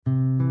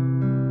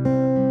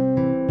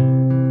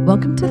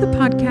Welcome to the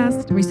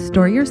podcast,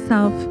 Restore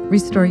Yourself,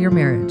 Restore Your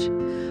Marriage,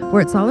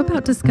 where it's all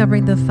about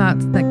discovering the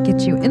thoughts that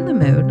get you in the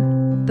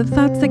mood, the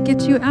thoughts that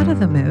get you out of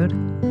the mood,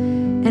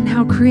 and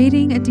how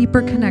creating a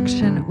deeper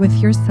connection with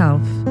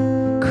yourself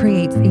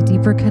creates a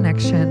deeper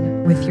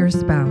connection with your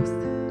spouse.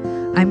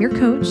 I'm your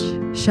coach,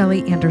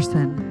 Shelly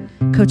Anderson,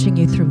 coaching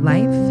you through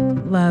life,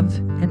 love,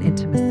 and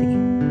intimacy.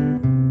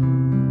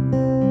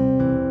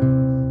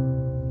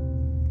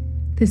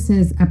 This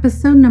is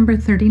episode number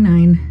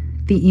 39.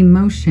 The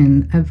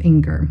emotion of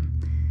anger.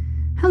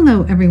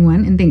 Hello,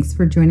 everyone, and thanks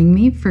for joining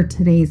me for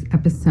today's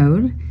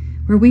episode,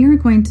 where we are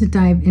going to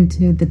dive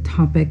into the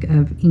topic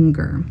of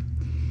anger.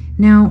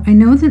 Now, I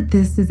know that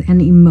this is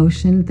an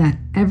emotion that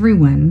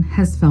everyone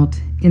has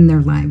felt in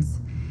their lives,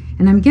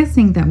 and I'm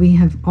guessing that we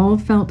have all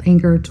felt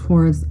anger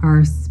towards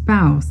our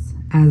spouse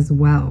as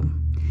well.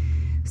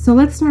 So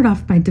let's start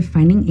off by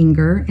defining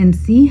anger and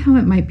see how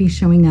it might be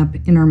showing up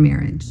in our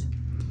marriage.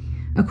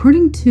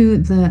 According to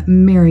the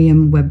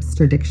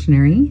Merriam-Webster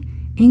dictionary,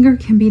 anger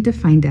can be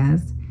defined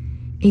as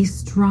a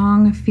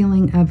strong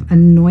feeling of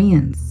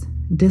annoyance,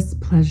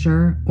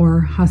 displeasure,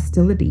 or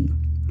hostility.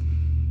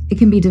 It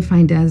can be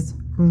defined as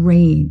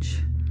rage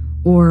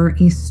or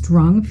a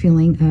strong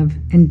feeling of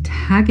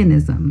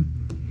antagonism,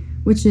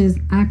 which is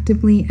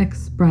actively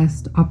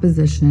expressed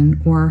opposition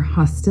or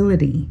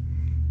hostility,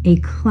 a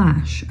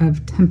clash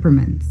of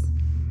temperaments.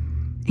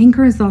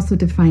 Anger is also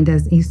defined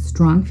as a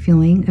strong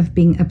feeling of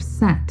being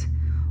upset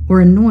or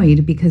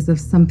annoyed because of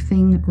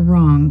something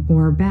wrong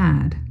or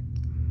bad.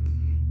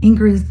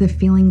 Anger is the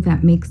feeling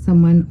that makes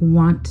someone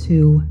want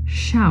to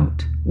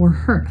shout or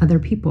hurt other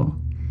people.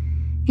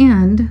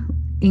 And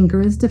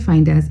anger is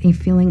defined as a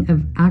feeling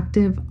of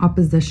active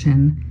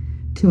opposition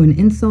to an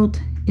insult,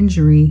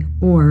 injury,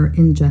 or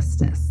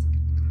injustice.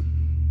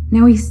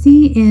 Now we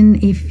see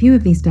in a few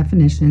of these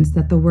definitions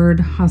that the word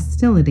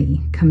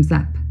hostility comes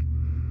up.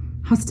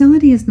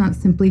 Hostility is not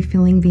simply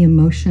feeling the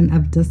emotion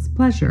of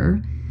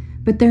displeasure,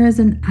 but there is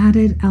an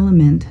added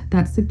element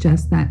that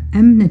suggests that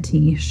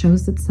enmity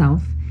shows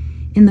itself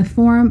in the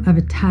form of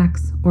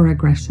attacks or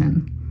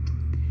aggression.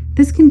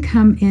 This can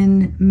come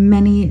in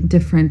many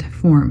different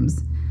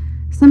forms,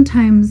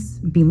 sometimes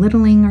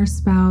belittling our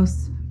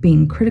spouse,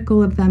 being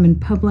critical of them in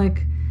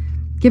public,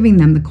 giving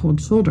them the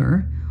cold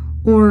shoulder,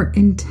 or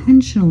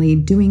intentionally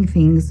doing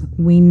things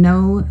we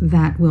know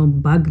that will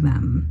bug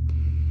them.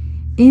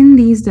 In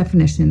these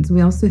definitions,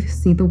 we also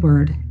see the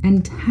word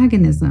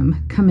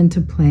antagonism come into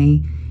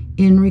play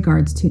in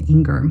regards to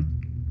anger.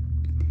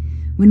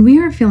 When we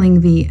are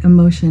feeling the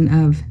emotion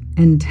of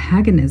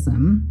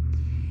antagonism,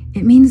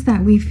 it means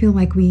that we feel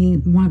like we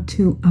want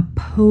to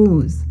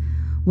oppose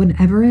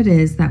whatever it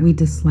is that we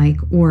dislike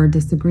or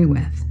disagree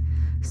with.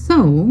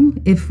 So,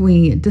 if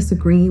we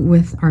disagree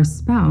with our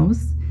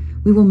spouse,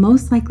 we will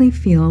most likely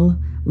feel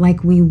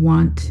like we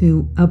want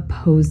to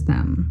oppose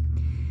them.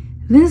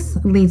 This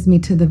leads me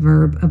to the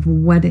verb of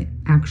what it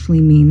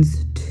actually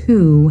means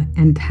to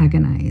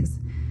antagonize.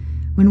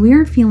 When we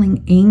are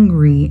feeling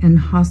angry and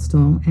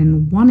hostile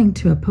and wanting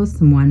to oppose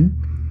someone,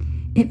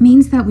 it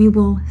means that we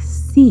will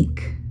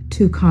seek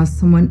to cause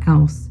someone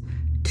else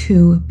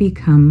to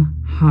become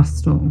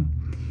hostile.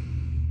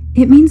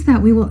 It means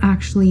that we will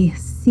actually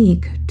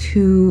seek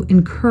to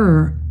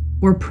incur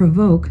or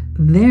provoke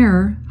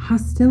their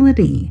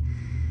hostility.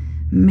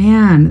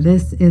 Man,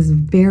 this is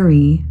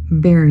very,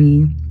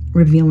 very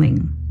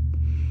revealing.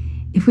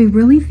 If we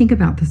really think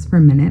about this for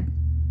a minute,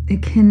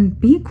 it can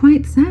be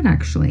quite sad,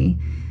 actually,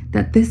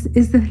 that this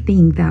is the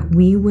thing that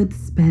we would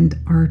spend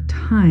our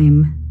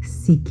time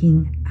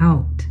seeking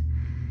out.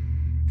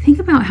 Think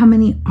about how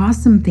many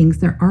awesome things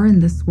there are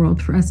in this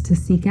world for us to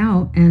seek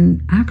out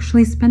and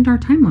actually spend our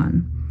time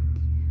on.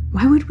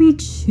 Why would we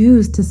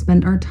choose to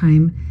spend our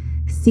time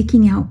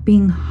seeking out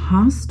being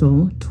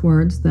hostile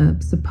towards the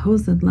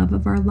supposed love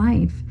of our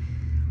life,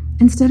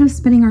 instead of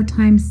spending our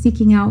time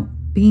seeking out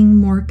being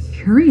more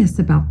curious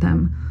about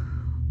them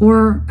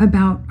or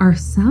about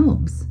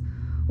ourselves,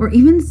 or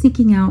even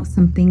seeking out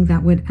something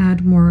that would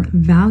add more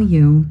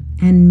value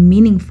and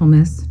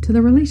meaningfulness to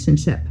the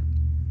relationship?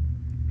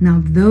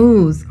 Now,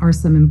 those are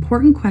some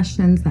important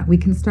questions that we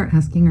can start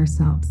asking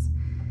ourselves.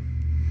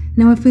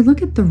 Now, if we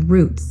look at the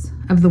roots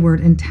of the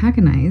word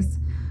antagonize,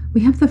 we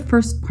have the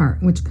first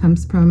part, which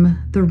comes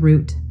from the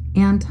root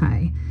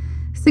anti,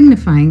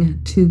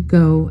 signifying to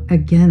go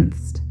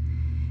against.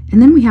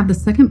 And then we have the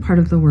second part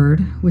of the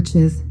word, which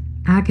is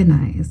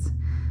agonize.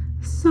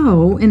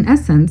 So, in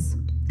essence,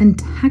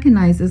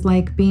 antagonize is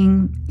like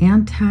being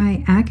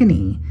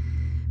anti-agony,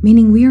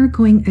 meaning we are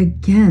going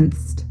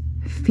against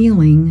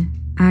feeling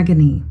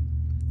agony.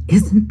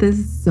 Isn't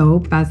this so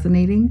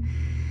fascinating?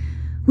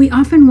 We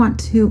often want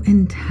to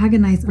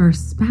antagonize our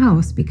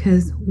spouse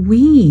because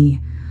we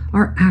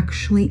are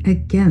actually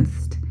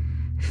against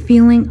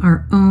feeling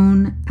our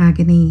own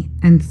agony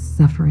and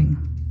suffering.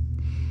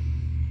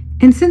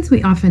 And since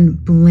we often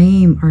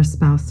blame our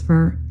spouse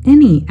for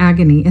any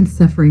agony and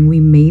suffering we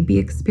may be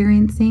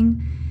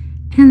experiencing,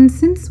 and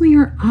since we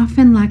are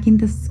often lacking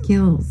the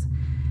skills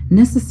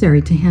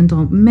necessary to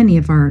handle many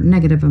of our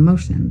negative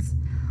emotions,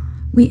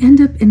 we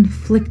end up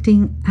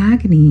inflicting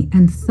agony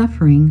and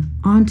suffering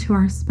onto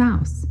our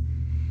spouse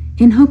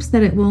in hopes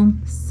that it will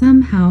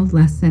somehow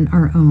lessen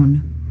our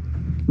own.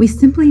 We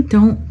simply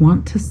don't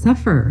want to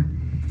suffer,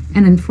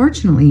 and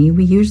unfortunately,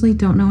 we usually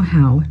don't know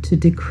how to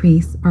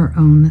decrease our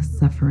own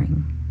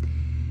suffering.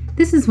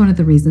 This is one of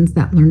the reasons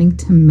that learning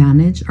to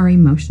manage our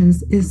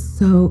emotions is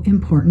so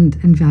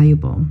important and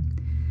valuable.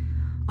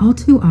 All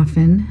too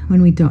often,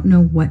 when we don't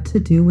know what to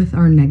do with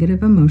our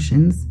negative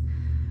emotions,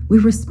 we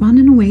respond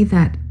in a way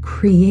that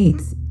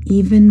creates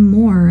even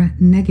more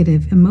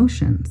negative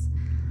emotions,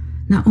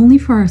 not only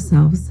for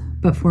ourselves,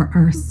 but for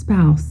our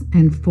spouse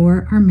and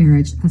for our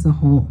marriage as a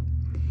whole.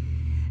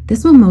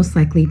 This will most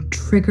likely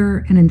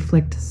trigger and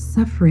inflict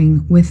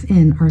suffering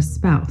within our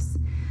spouse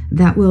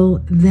that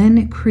will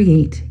then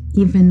create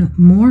even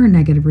more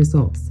negative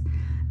results,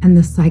 and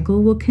the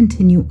cycle will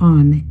continue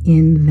on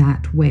in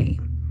that way.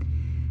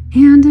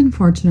 And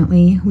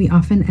unfortunately, we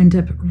often end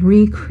up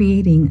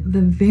recreating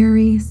the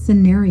very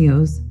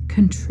scenarios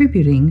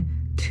contributing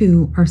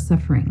to our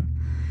suffering.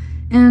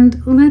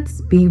 And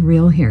let's be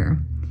real here.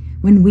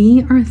 When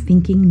we are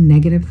thinking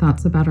negative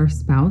thoughts about our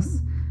spouse,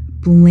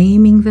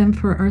 blaming them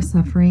for our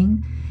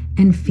suffering,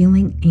 and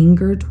feeling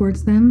anger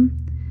towards them,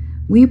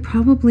 we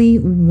probably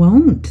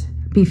won't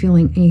be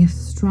feeling a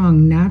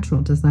strong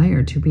natural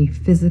desire to be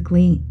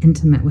physically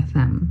intimate with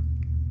them.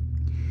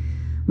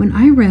 When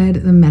I read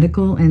the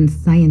medical and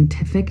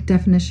scientific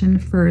definition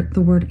for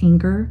the word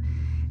anger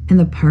and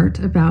the part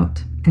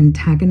about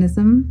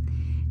antagonism,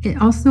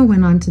 it also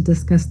went on to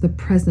discuss the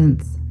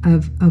presence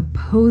of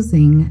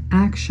opposing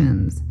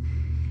actions,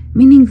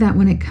 meaning that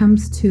when it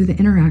comes to the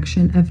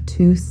interaction of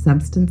two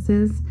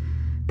substances,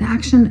 the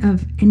action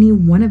of any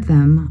one of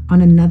them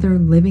on another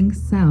living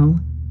cell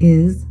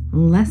is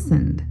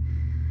lessened.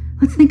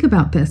 Let's think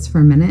about this for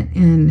a minute,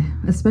 and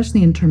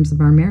especially in terms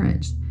of our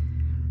marriage.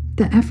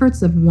 The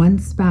efforts of one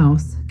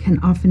spouse can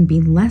often be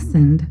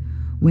lessened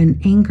when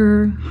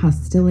anger,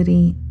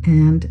 hostility,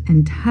 and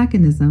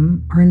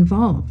antagonism are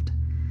involved.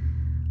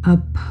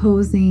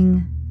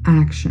 Opposing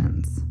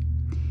actions.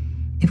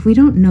 If we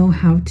don't know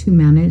how to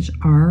manage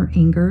our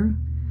anger,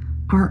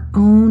 our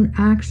own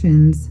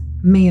actions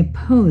may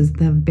oppose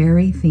the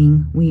very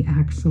thing we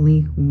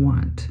actually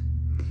want.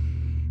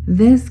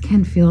 This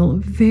can feel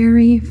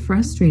very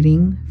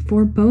frustrating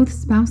for both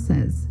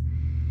spouses.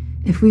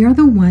 If we are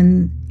the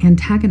one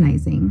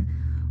antagonizing,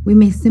 we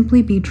may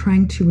simply be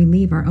trying to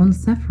relieve our own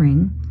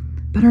suffering,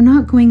 but are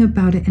not going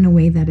about it in a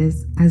way that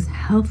is as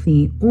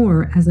healthy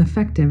or as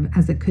effective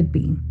as it could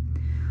be.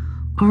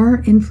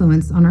 Our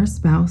influence on our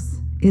spouse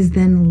is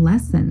then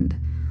lessened,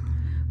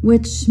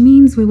 which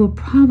means we will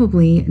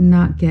probably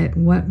not get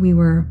what we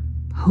were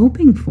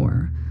hoping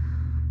for,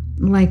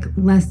 like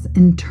less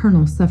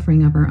internal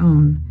suffering of our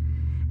own,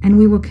 and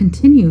we will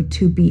continue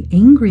to be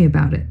angry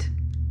about it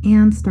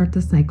and start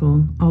the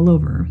cycle all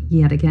over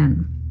yet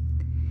again.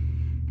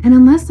 And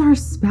unless our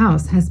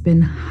spouse has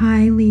been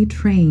highly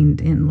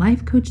trained in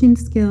life coaching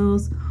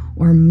skills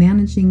or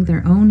managing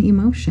their own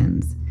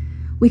emotions,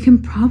 we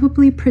can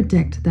probably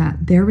predict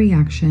that their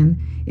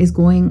reaction is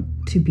going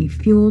to be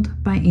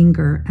fueled by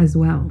anger as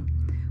well,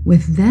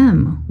 with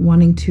them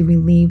wanting to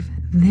relieve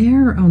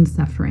their own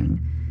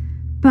suffering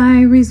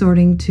by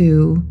resorting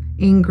to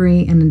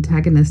angry and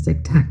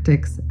antagonistic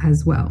tactics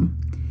as well.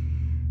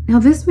 Now,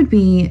 this would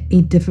be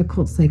a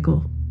difficult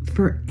cycle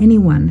for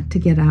anyone to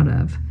get out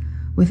of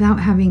without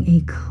having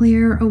a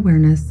clear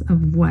awareness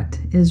of what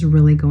is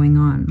really going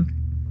on.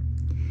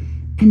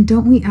 And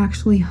don't we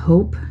actually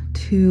hope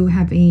to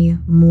have a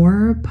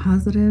more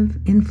positive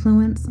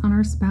influence on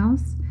our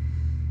spouse?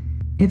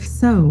 If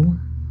so,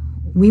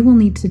 we will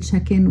need to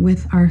check in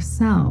with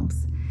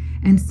ourselves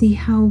and see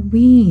how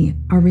we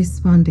are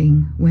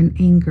responding when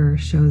anger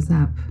shows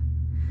up.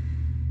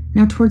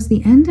 Now, towards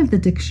the end of the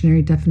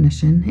dictionary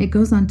definition, it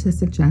goes on to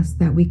suggest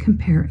that we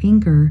compare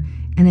anger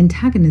and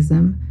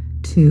antagonism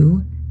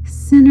to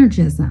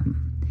synergism.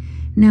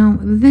 Now,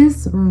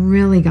 this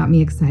really got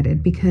me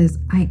excited because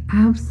I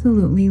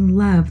absolutely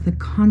love the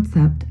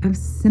concept of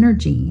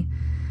synergy.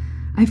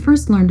 I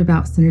first learned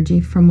about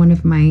synergy from one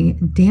of my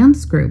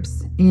dance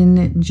groups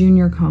in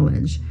junior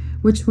college,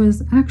 which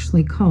was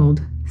actually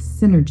called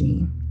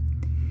Synergy.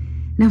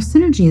 Now,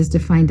 synergy is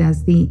defined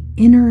as the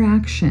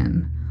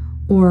interaction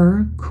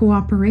or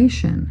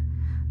cooperation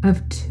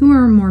of two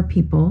or more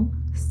people,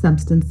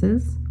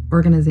 substances,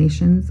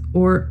 organizations,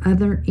 or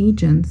other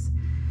agents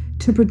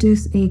to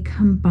produce a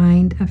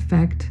combined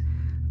effect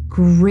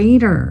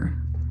greater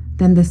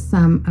than the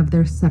sum of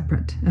their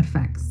separate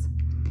effects.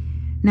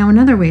 Now,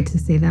 another way to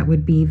say that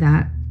would be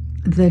that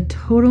the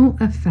total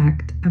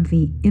effect of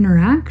the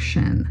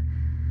interaction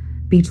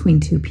between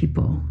two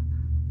people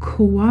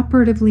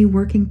cooperatively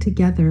working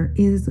together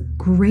is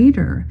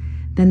greater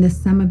than the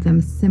sum of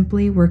them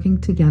simply working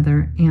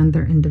together and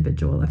their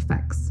individual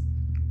effects.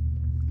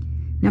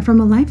 Now, from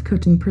a life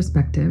coaching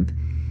perspective,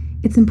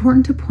 it's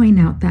important to point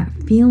out that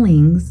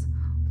feelings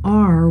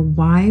are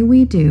why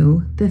we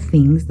do the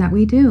things that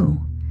we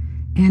do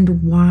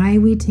and why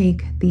we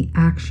take the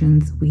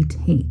actions we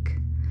take.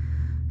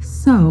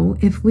 So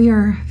if we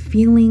are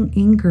feeling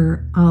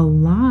anger a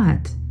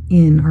lot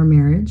in our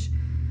marriage,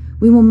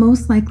 we will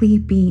most likely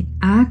be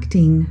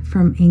acting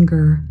from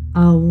anger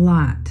a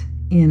lot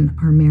in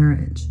our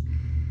marriage.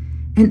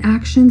 And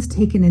actions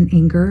taken in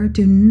anger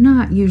do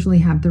not usually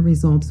have the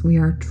results we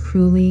are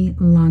truly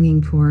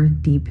longing for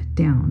deep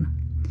down.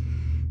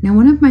 Now,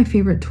 one of my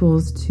favorite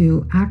tools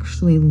to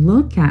actually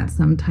look at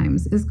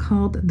sometimes is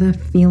called the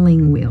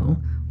feeling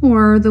wheel,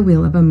 or the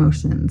wheel of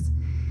emotions.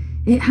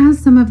 It has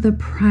some of the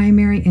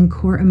primary and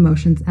core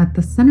emotions at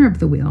the center of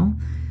the wheel,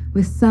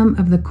 with some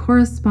of the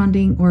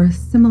corresponding or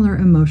similar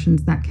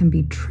emotions that can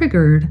be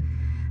triggered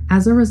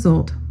as a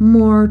result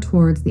more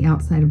towards the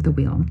outside of the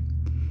wheel.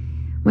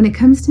 When it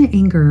comes to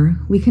anger,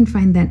 we can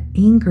find that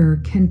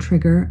anger can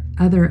trigger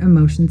other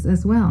emotions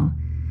as well,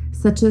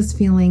 such as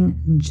feeling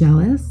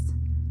jealous,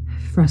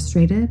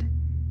 frustrated,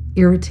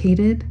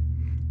 irritated,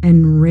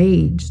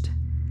 enraged,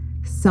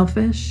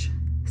 selfish,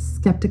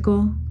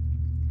 skeptical,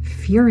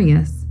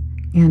 furious,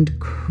 and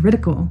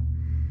critical.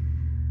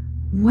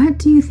 What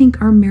do you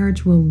think our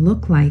marriage will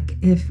look like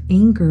if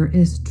anger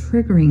is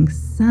triggering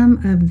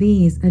some of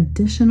these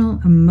additional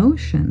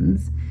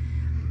emotions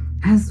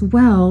as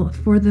well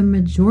for the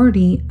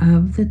majority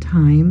of the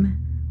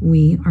time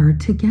we are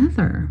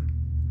together?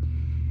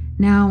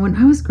 Now, when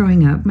I was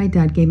growing up, my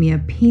dad gave me a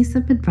piece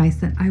of advice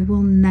that I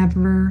will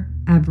never,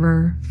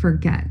 ever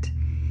forget.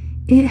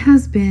 It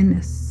has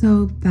been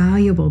so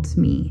valuable to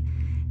me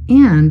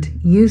and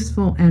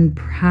useful and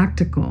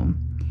practical.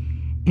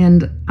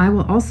 And I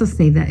will also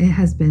say that it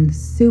has been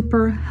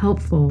super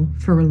helpful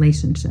for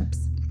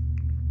relationships.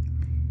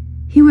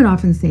 He would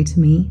often say to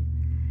me,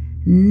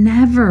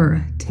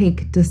 never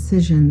take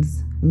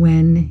decisions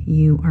when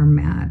you are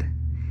mad.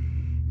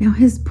 Now,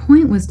 his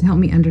point was to help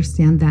me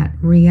understand that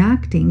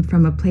reacting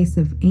from a place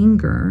of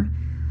anger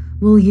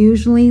will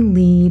usually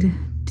lead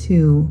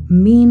to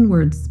mean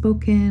words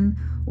spoken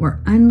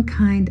or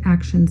unkind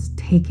actions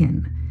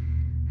taken,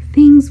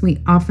 things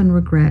we often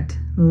regret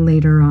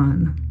later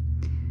on.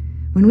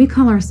 When we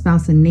call our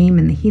spouse a name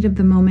in the heat of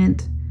the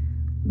moment,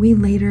 we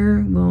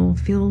later will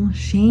feel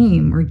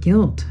shame or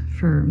guilt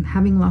for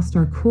having lost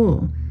our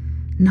cool.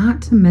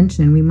 Not to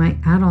mention, we might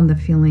add on the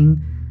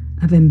feeling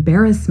of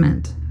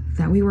embarrassment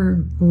that we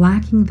were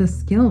lacking the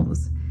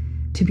skills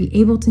to be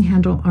able to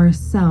handle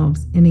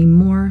ourselves in a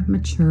more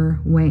mature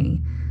way.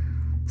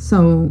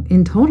 So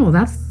in total,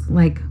 that's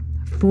like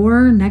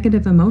 4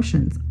 negative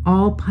emotions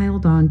all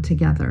piled on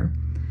together.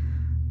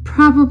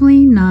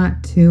 Probably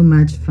not too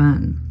much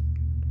fun.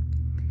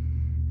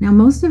 Now,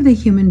 most of the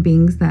human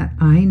beings that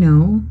I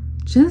know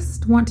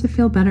just want to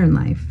feel better in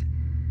life.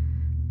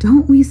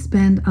 Don't we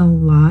spend a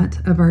lot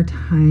of our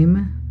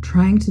time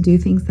trying to do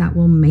things that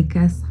will make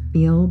us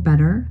feel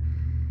better?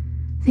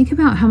 Think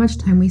about how much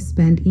time we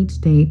spend each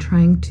day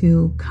trying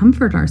to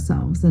comfort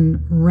ourselves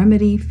and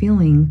remedy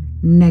feeling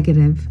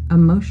negative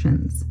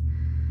emotions.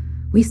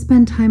 We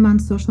spend time on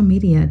social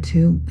media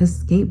to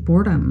escape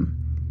boredom.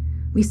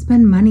 We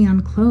spend money on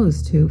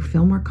clothes to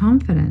feel more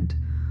confident.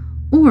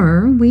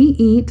 Or we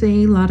eat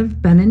a lot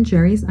of Ben &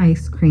 Jerry's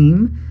ice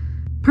cream,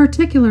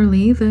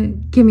 particularly the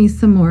Gimme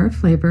Some More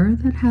flavor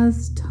that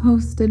has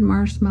toasted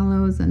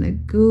marshmallows and a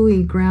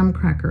gooey graham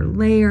cracker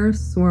layer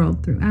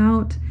swirled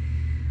throughout,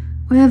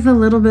 with a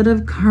little bit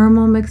of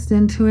caramel mixed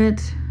into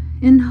it,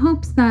 in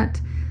hopes that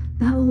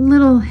that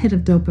little hit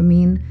of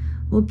dopamine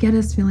will get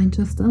us feeling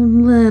just a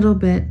little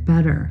bit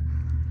better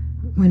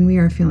when we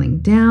are feeling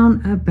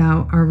down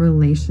about our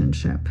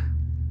relationship.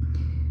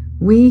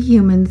 We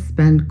humans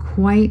spend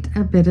quite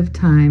a bit of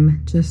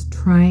time just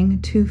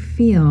trying to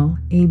feel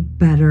a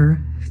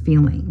better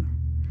feeling.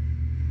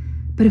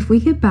 But if we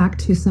get back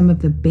to some of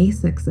the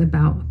basics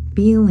about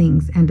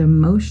feelings and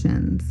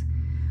emotions,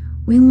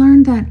 we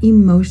learn that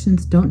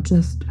emotions don't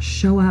just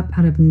show up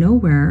out of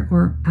nowhere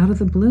or out of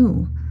the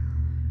blue.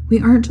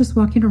 We aren't just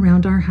walking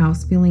around our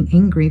house feeling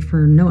angry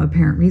for no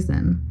apparent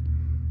reason.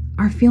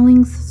 Our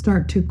feelings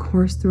start to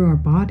course through our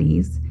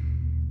bodies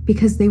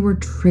because they were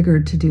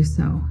triggered to do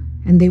so,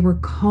 and they were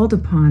called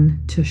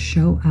upon to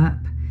show up.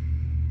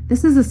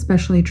 This is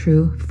especially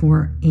true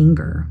for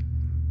anger.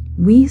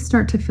 We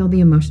start to feel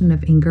the emotion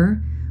of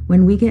anger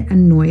when we get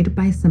annoyed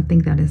by something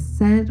that is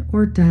said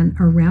or done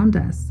around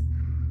us,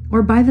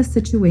 or by the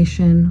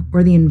situation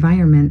or the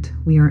environment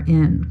we are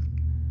in.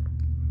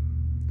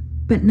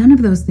 But none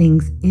of those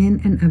things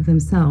in and of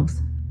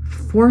themselves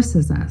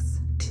forces us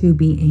to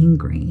be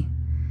angry.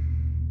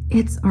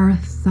 It's our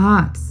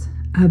thoughts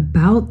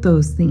about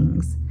those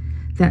things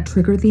that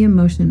trigger the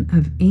emotion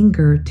of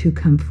anger to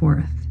come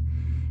forth.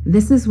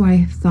 This is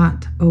why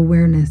thought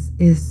awareness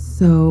is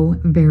so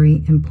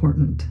very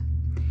important.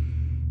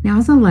 Now,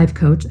 as a life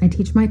coach, I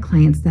teach my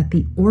clients that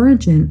the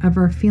origin of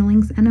our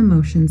feelings and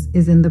emotions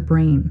is in the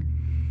brain.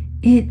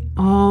 It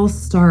all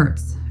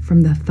starts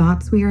from the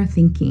thoughts we are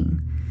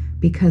thinking,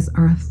 because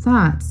our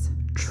thoughts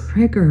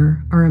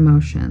trigger our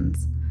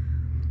emotions.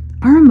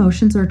 Our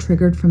emotions are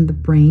triggered from the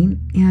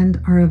brain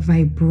and are a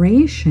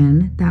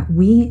vibration that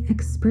we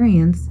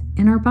experience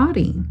in our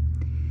body.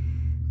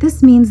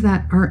 This means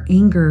that our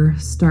anger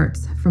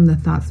starts from the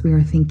thoughts we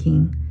are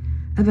thinking,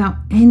 about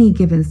any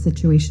given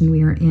situation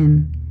we are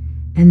in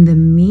and the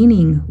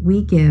meaning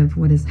we give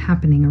what is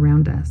happening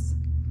around us.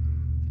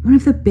 One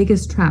of the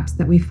biggest traps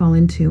that we fall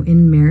into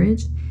in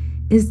marriage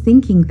is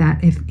thinking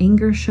that if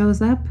anger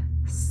shows up,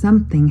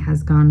 something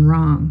has gone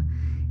wrong.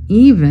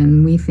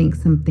 Even we think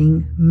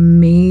something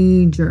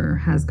major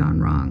has gone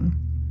wrong.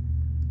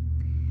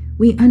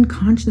 We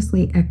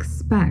unconsciously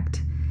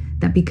expect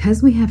that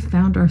because we have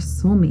found our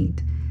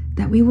soulmate,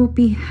 that we will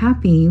be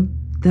happy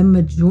the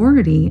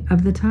majority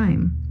of the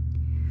time.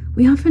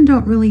 We often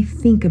don't really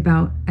think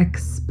about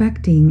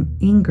expecting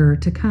anger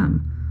to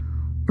come,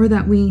 or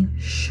that we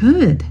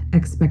should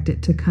expect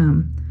it to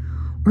come,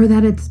 or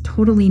that it's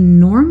totally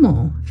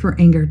normal for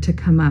anger to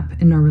come up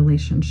in our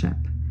relationship.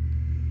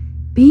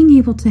 Being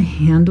able to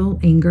handle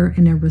anger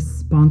in a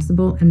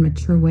responsible and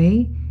mature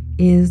way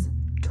is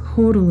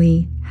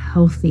totally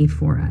healthy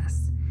for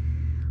us.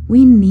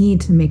 We need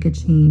to make a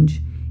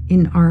change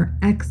in our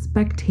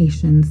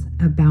expectations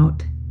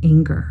about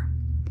anger.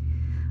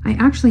 I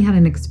actually had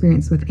an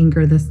experience with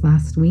anger this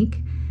last week,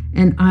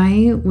 and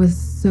I was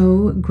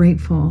so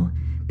grateful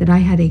that I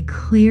had a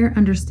clear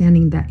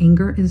understanding that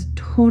anger is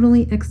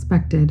totally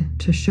expected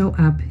to show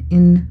up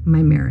in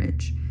my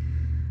marriage.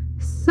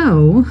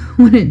 So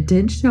when it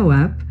did show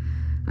up,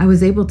 I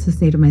was able to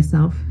say to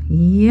myself,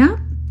 yeah,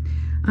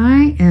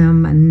 I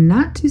am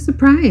not too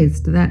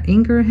surprised that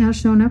anger has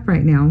shown up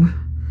right now.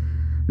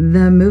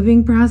 The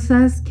moving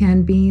process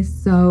can be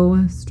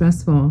so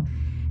stressful,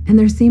 and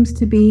there seems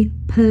to be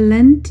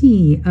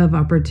plenty of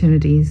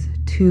opportunities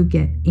to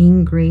get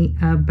angry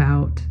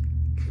about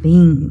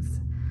things.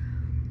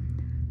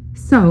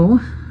 So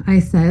I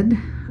said,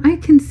 I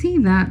can see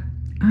that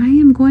I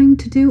am going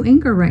to do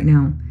anger right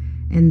now,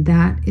 and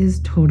that is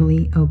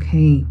totally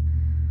okay.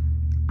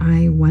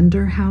 I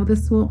wonder how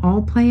this will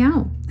all play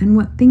out and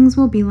what things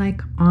will be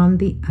like on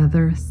the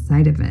other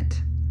side of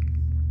it.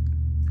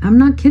 I'm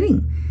not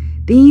kidding.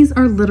 These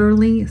are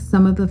literally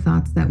some of the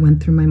thoughts that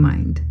went through my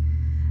mind.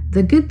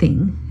 The good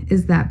thing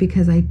is that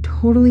because I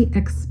totally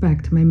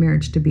expect my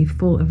marriage to be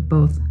full of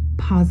both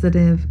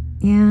positive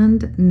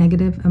and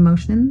negative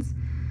emotions,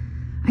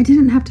 I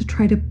didn't have to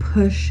try to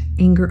push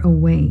anger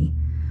away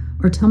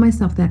or tell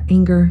myself that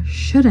anger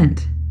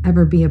shouldn't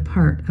ever be a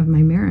part of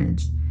my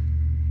marriage.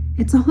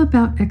 It's all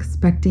about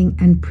expecting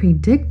and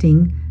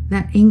predicting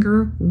that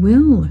anger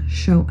will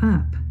show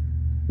up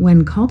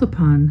when called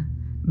upon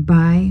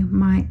by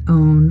my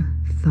own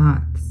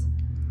thoughts.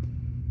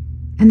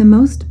 And the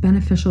most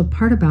beneficial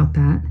part about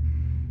that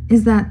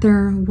is that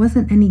there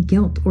wasn't any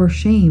guilt or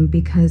shame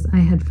because I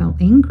had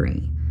felt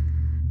angry,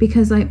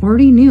 because I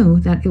already knew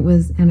that it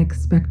was an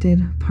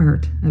expected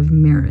part of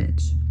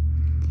marriage.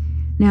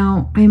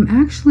 Now, I'm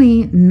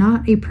actually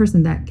not a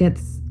person that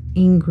gets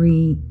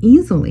angry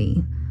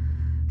easily,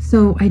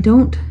 so I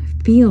don't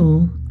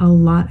feel a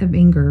lot of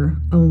anger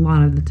a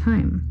lot of the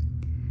time.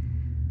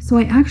 So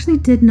I actually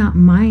did not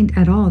mind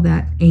at all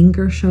that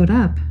anger showed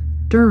up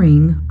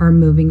during our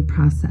moving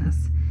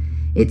process.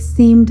 It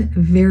seemed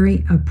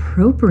very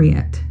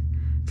appropriate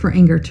for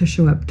anger to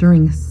show up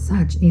during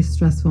such a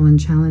stressful and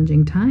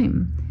challenging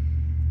time.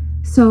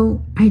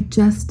 So I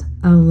just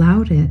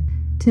allowed it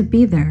to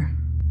be there.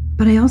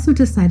 But I also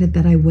decided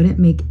that I wouldn't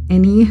make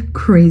any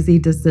crazy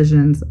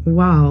decisions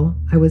while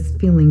I was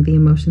feeling the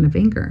emotion of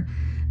anger,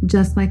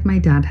 just like my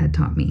dad had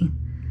taught me.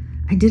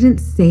 I didn't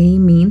say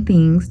mean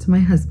things to my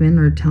husband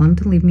or tell him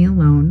to leave me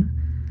alone.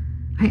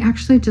 I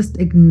actually just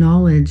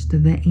acknowledged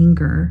the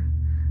anger,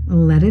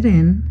 let it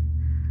in,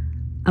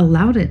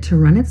 allowed it to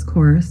run its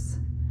course,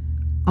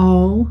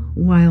 all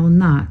while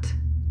not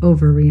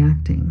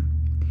overreacting.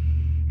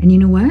 And you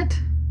know what?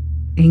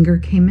 Anger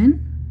came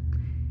in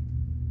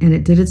and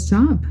it did its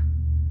job,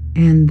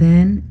 and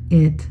then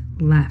it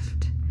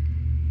left.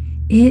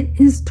 It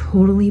is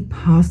totally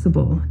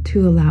possible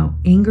to allow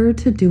anger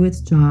to do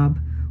its job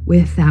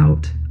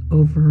without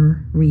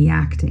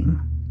overreacting.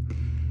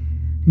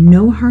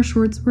 No harsh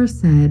words were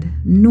said,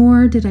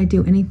 nor did I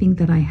do anything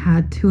that I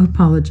had to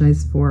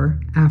apologize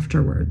for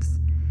afterwards.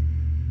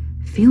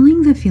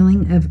 Feeling the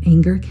feeling of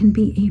anger can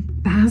be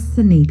a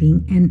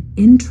fascinating and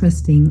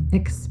interesting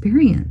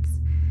experience.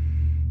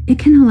 It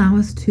can allow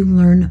us to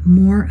learn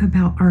more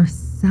about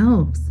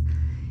ourselves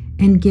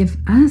and give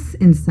us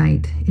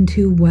insight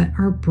into what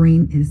our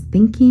brain is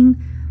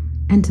thinking,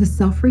 and to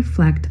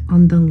self-reflect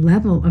on the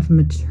level of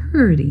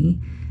maturity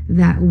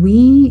that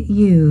we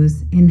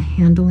use in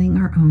handling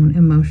our own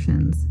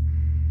emotions.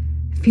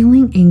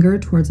 Feeling anger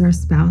towards our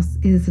spouse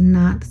is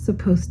not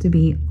supposed to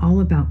be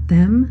all about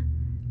them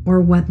or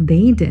what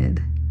they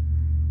did.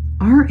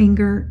 Our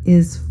anger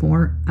is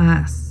for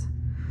us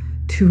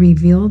to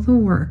reveal the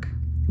work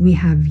we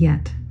have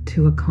yet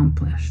to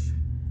accomplish.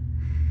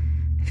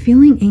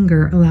 Feeling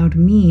anger allowed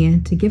me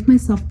to give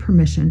myself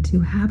permission to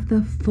have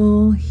the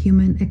full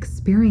human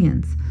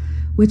experience,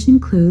 which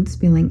includes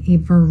feeling a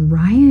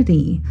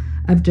variety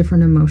of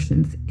different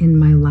emotions in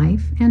my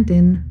life and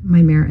in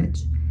my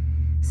marriage.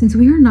 Since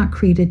we are not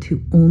created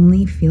to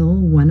only feel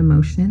one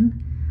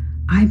emotion,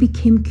 I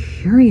became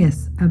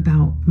curious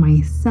about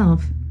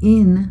myself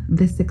in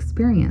this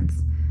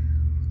experience.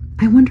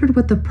 I wondered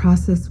what the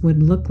process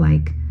would look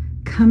like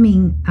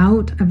coming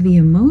out of the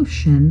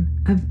emotion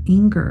of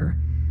anger.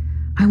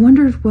 I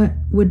wondered what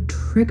would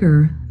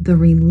trigger the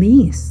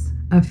release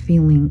of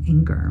feeling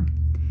anger.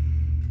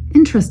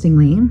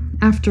 Interestingly,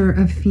 after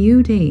a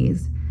few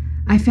days,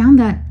 I found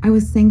that I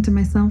was saying to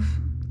myself,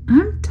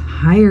 I'm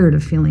tired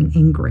of feeling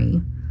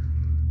angry.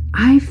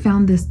 I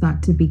found this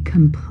thought to be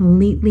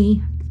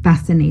completely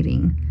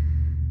fascinating.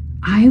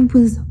 I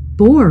was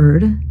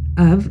bored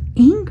of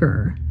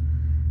anger.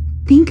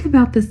 Think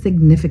about the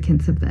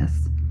significance of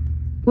this.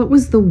 What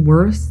was the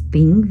worst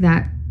thing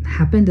that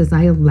happened as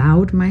I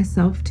allowed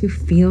myself to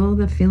feel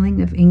the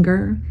feeling of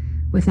anger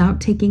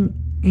without taking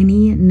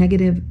any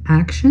negative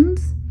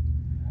actions?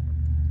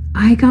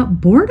 I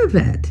got bored of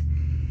it.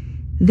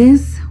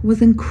 This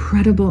was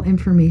incredible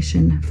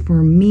information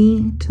for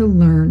me to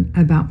learn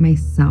about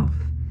myself.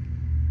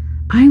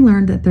 I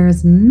learned that there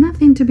is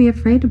nothing to be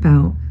afraid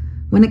about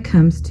when it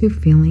comes to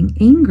feeling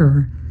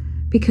anger,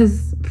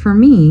 because for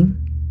me,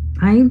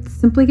 I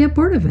simply get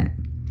bored of it.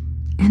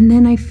 And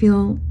then I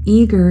feel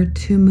eager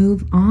to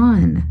move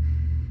on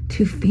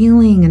to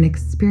feeling and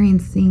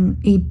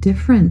experiencing a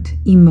different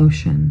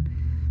emotion,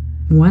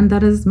 one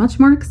that is much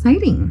more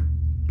exciting.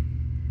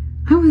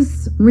 I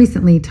was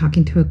recently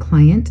talking to a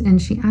client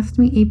and she asked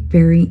me a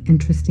very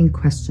interesting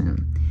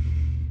question.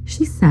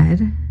 She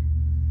said,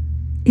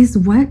 "Is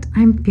what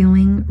I'm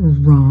feeling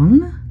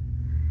wrong?"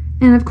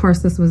 And of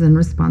course, this was in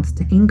response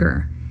to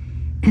anger.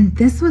 And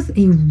this was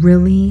a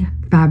really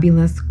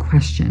fabulous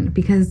question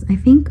because I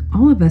think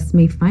all of us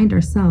may find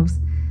ourselves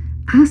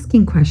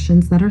asking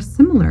questions that are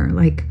similar,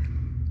 like,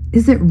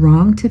 is it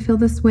wrong to feel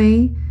this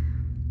way?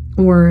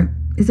 Or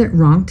is it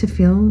wrong to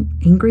feel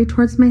angry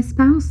towards my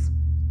spouse?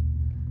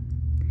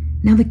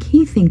 Now, the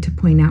key thing to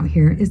point out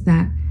here is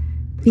that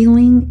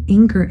feeling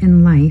anger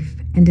in life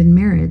and in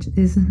marriage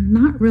is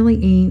not really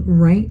a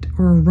right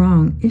or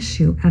wrong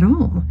issue at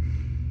all.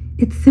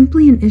 It's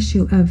simply an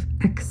issue of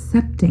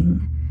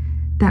accepting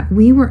that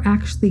we were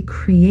actually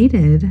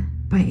created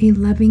by a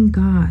loving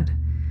God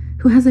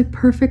who has a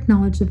perfect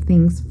knowledge of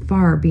things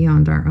far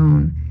beyond our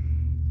own.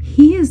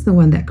 He is the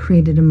one that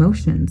created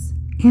emotions,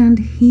 and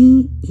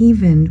He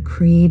even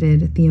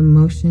created the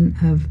emotion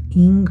of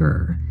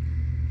anger.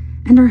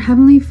 And our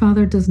Heavenly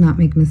Father does not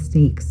make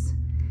mistakes.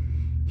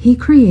 He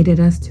created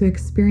us to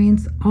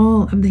experience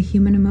all of the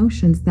human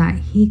emotions that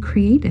He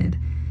created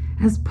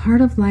as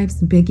part of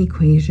life's big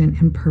equation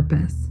and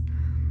purpose.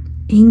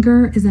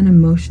 Anger is an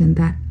emotion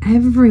that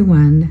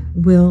everyone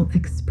will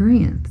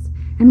experience,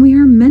 and we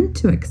are meant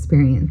to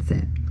experience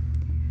it.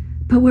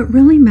 But what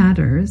really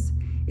matters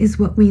is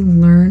what we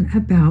learn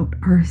about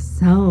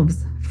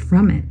ourselves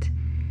from it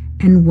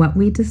and what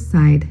we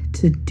decide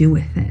to do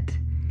with it.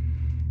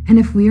 And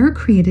if we are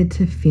created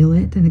to feel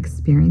it and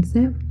experience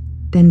it,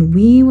 then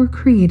we were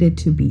created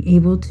to be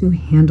able to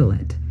handle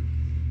it.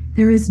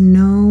 There is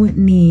no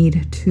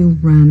need to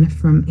run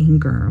from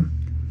anger.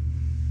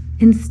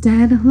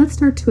 Instead, let's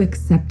start to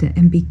accept it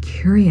and be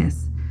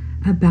curious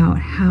about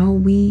how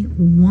we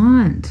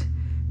want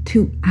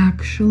to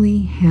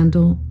actually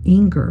handle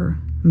anger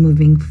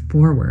moving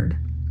forward.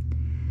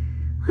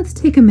 Let's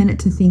take a minute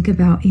to think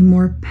about a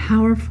more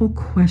powerful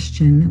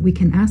question we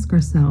can ask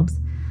ourselves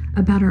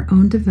about our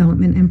own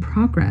development and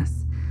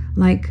progress,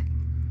 like,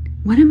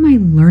 what am I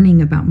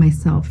learning about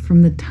myself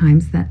from the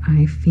times that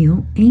I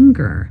feel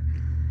anger?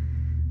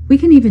 We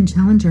can even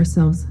challenge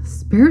ourselves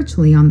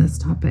spiritually on this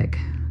topic.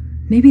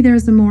 Maybe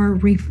there's a more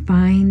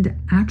refined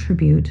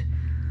attribute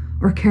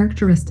or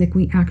characteristic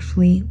we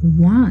actually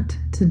want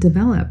to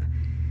develop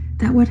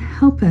that would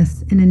help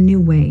us in a new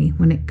way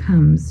when it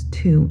comes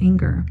to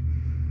anger.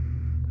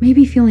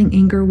 Maybe feeling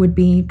anger would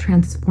be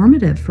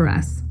transformative for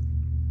us,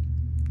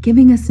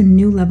 giving us a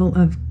new level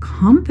of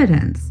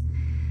confidence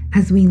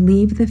as we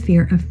leave the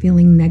fear of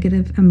feeling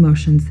negative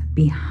emotions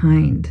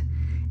behind.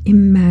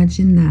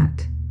 Imagine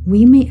that.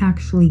 We may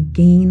actually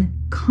gain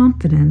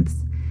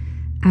confidence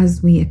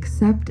as we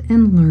accept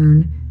and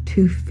learn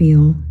to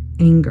feel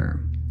anger.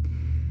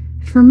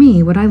 For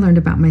me, what I learned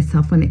about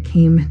myself when it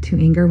came to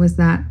anger was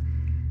that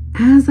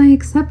as I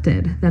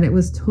accepted that it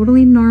was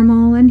totally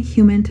normal and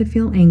human to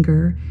feel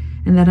anger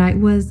and that I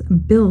was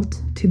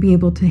built to be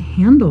able to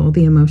handle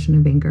the emotion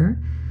of anger,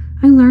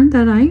 I learned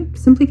that I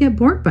simply get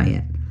bored by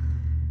it.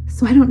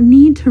 So I don't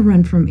need to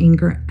run from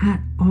anger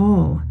at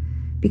all,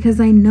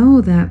 because I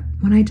know that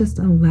when I just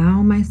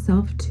allow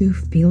myself to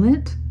feel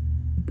it,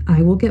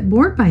 I will get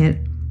bored by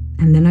it,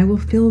 and then I will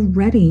feel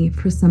ready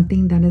for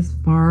something that is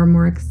far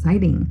more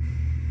exciting,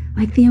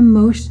 like the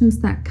emotions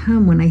that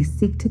come when I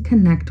seek to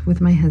connect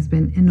with my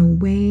husband in a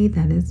way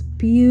that is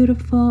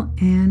beautiful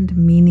and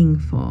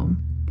meaningful.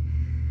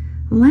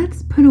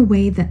 Let's put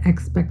away the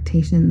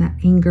expectation that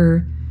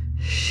anger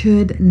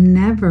should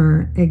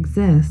never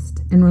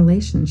exist in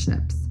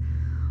relationships,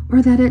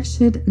 or that it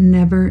should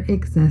never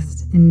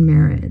exist in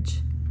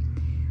marriage.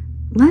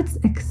 Let's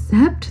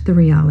accept the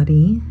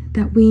reality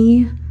that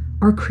we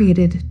are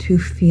created to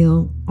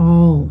feel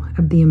all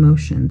of the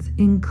emotions,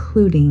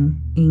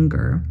 including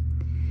anger.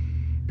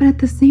 But at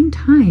the same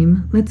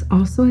time, let's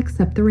also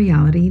accept the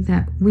reality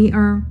that we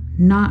are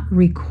not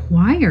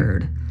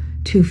required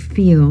to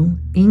feel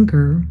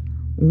anger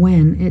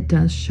when it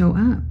does show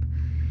up.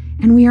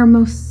 And we are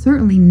most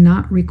certainly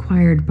not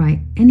required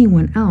by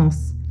anyone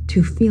else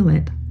to feel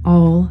it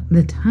all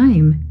the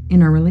time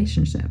in our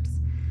relationships.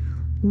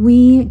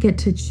 We get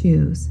to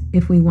choose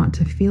if we want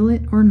to feel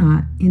it or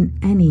not in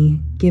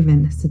any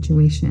given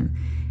situation.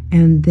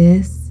 And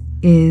this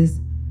is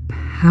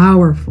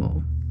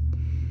powerful.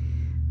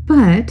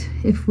 But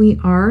if we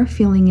are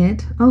feeling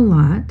it a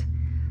lot,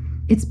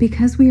 it's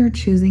because we are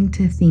choosing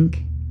to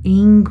think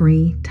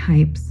angry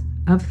types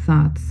of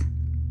thoughts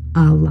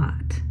a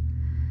lot.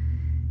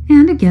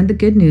 And again, the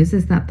good news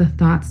is that the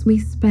thoughts we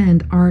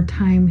spend our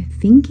time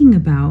thinking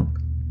about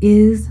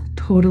is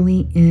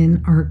totally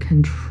in our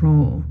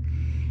control.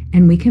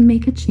 And we can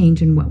make a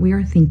change in what we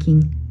are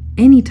thinking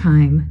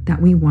anytime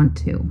that we want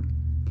to.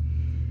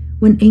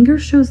 When anger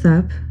shows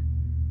up,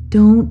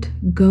 don't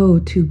go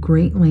to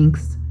great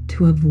lengths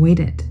to avoid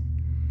it.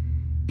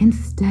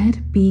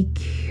 Instead, be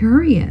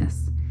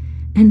curious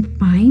and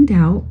find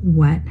out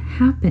what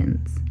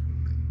happens.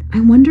 I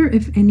wonder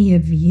if any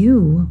of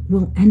you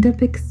will end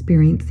up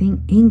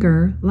experiencing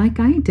anger like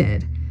I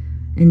did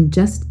and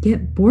just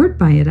get bored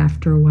by it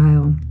after a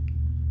while.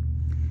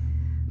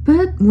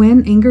 But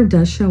when anger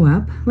does show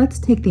up, let's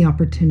take the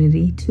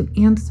opportunity to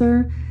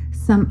answer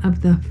some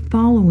of the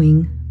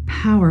following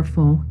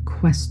powerful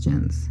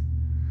questions.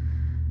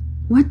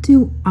 What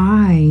do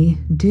I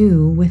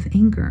do with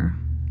anger?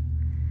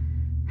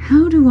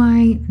 How do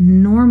I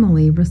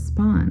normally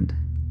respond?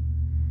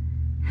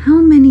 How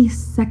many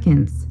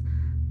seconds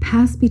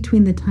pass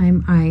between the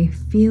time I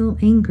feel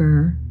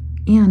anger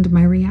and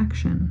my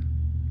reaction?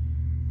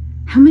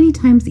 How many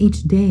times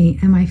each day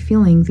am I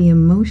feeling the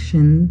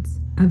emotions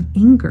of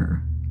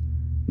anger?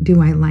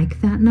 Do I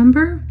like that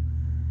number?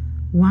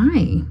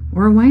 Why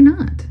or why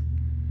not?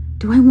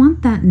 Do I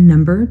want that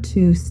number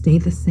to stay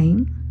the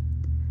same?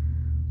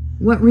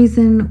 What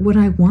reason would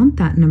I want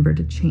that number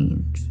to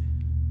change?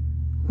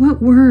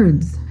 What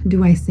words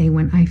do I say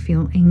when I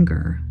feel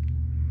anger?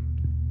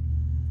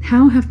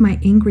 How have my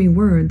angry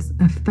words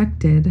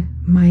affected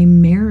my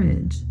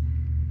marriage?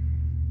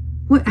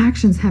 What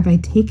actions have I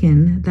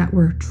taken that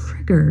were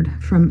triggered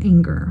from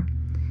anger?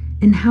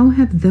 And how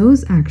have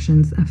those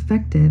actions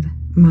affected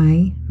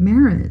my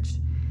marriage?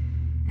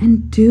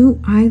 And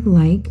do I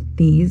like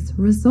these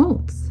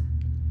results?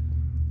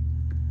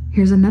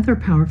 Here's another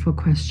powerful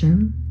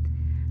question.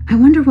 I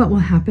wonder what will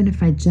happen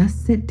if I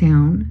just sit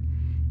down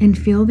and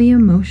feel the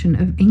emotion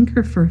of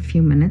anger for a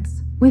few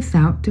minutes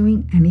without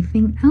doing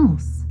anything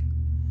else.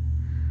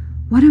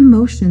 What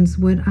emotions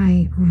would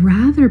I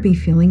rather be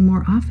feeling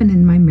more often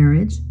in my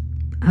marriage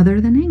other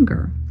than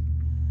anger?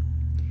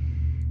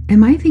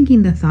 Am I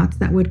thinking the thoughts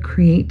that would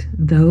create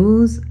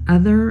those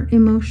other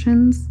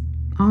emotions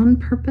on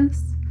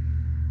purpose?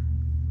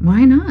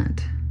 Why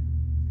not?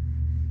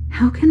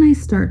 How can I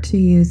start to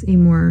use a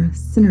more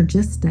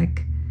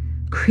synergistic,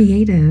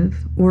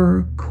 creative,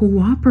 or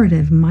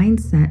cooperative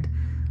mindset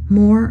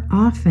more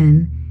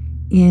often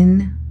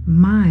in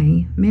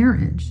my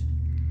marriage?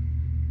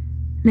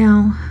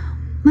 Now,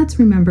 let's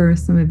remember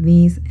some of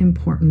these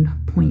important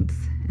points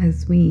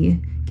as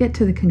we get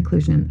to the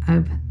conclusion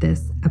of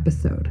this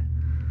episode.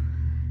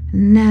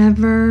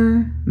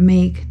 Never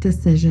make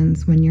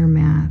decisions when you're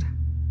mad.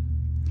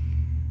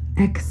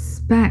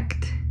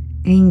 Expect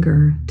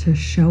anger to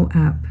show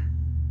up.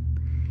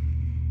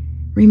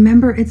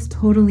 Remember, it's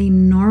totally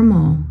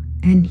normal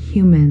and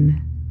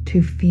human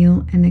to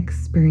feel and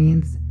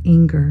experience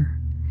anger,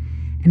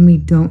 and we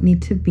don't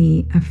need to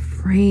be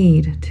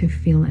afraid to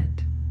feel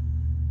it.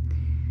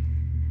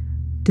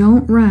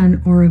 Don't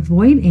run or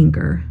avoid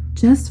anger.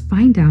 Just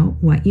find out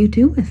what you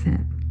do with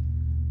it.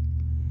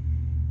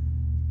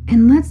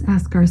 And let's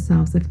ask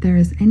ourselves if there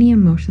is any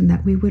emotion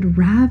that we would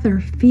rather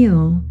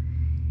feel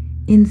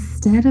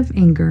instead of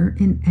anger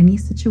in any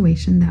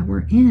situation that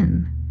we're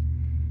in,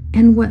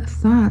 and what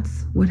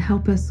thoughts would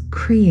help us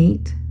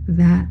create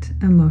that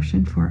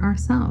emotion for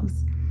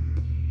ourselves.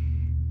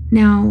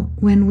 Now,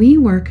 when we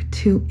work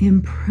to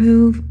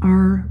improve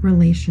our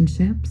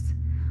relationships,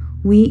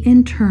 we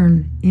in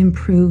turn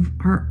improve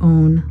our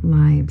own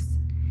lives.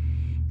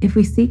 If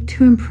we seek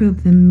to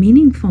improve the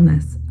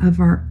meaningfulness of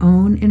our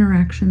own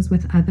interactions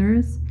with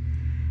others,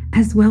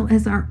 as well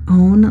as our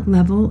own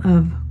level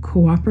of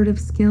cooperative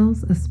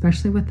skills,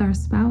 especially with our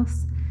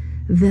spouse,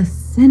 the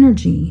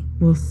synergy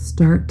will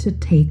start to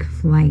take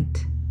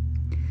flight.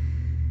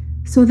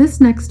 So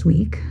this next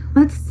week,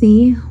 let's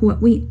see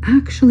what we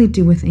actually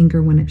do with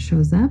anger when it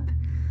shows up,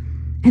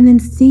 and then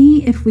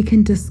see if we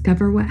can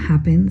discover what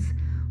happens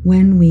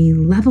when we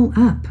level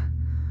up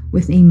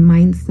with a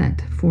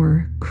mindset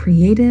for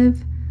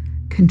creative,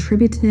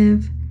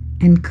 contributive,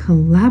 and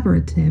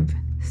collaborative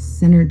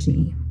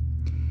synergy.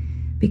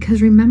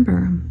 Because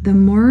remember, the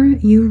more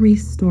you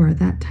restore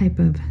that type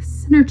of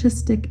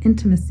synergistic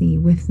intimacy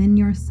within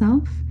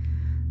yourself,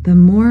 the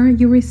more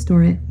you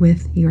restore it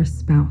with your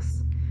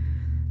spouse.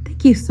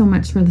 Thank you so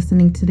much for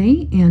listening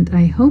today, and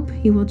I hope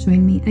you will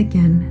join me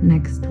again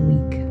next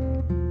week.